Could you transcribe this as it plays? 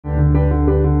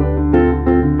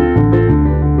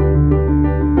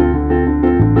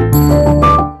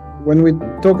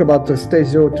we talk about the stage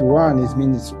 0 to 1, it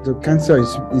means the cancer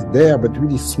is there, but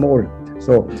really small.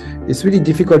 So it's really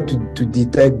difficult to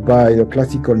detect by the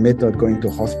classical method going to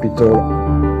hospital.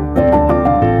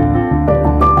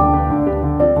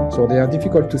 So they are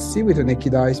difficult to see with the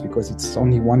naked eyes because it's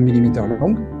only 1 millimeter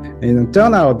long. And it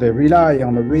turns out they rely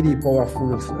on a really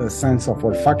powerful sense of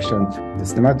olfaction.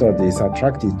 This nematode is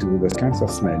attracted to the cancer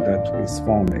smell that is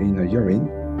found in the urine.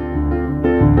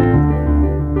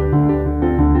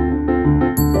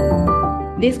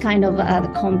 These kind of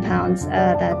compounds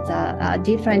that are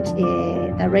different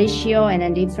the ratio and a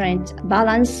different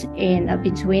balance in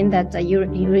between that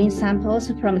urine samples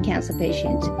from cancer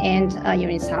patients and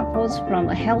urine samples from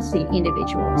healthy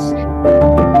individuals.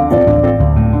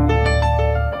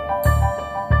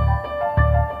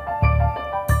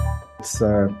 It's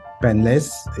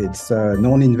painless, it's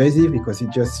non-invasive because it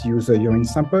just uses a urine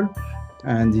sample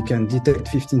and you can detect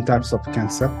 15 types of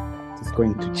cancer. It's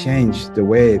going to change the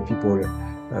way people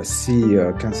see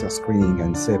cancer screening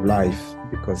and save life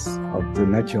because of the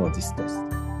nature of this test.